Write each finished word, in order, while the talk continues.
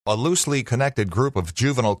A loosely connected group of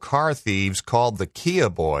juvenile car thieves called the Kia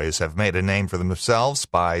Boys have made a name for themselves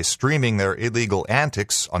by streaming their illegal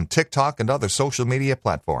antics on TikTok and other social media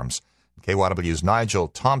platforms. KYW's Nigel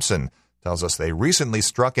Thompson tells us they recently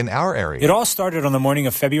struck in our area. It all started on the morning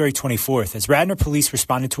of February 24th as Radnor police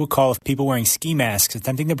responded to a call of people wearing ski masks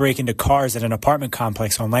attempting to break into cars at an apartment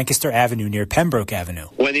complex on Lancaster Avenue near Pembroke Avenue.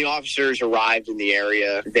 When the officers arrived in the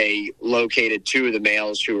area, they located two of the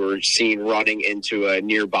males who were seen running into a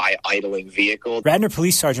nearby idling vehicle. Radnor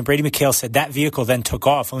Police Sergeant Brady McHale said that vehicle then took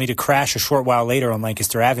off, only to crash a short while later on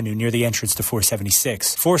Lancaster Avenue near the entrance to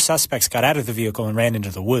 476. 4 suspects got out of the vehicle and ran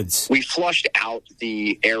into the woods. We flushed out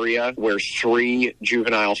the area where 3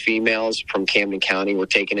 juvenile females from Camden County were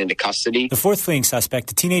taken into custody. The 4th fleeing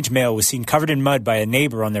suspect, a teenage male, was seen covered in mud by a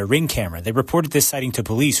neighbor on their Ring camera. They reported this sighting to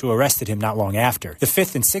police, who arrested him not long after. The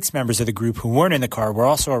 5th and 6th members of the group who weren't in the car were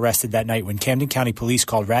also arrested that night when Camden County Police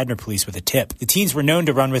called Radnor Police with a tip. The teens were known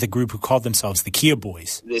to run with a group who called themselves the Kia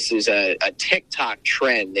Boys. This is a TikTok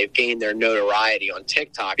trend. They've gained their notoriety on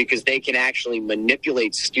TikTok because they can actually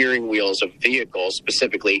manipulate steering wheels of vehicles,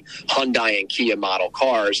 specifically Hyundai and Kia model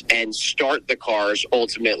cars, and start the cars,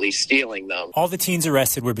 ultimately stealing them. All the teens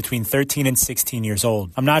arrested were between 13 and 16 years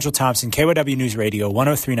old. I'm Nigel Thompson, KYW News Radio,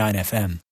 103.9 FM.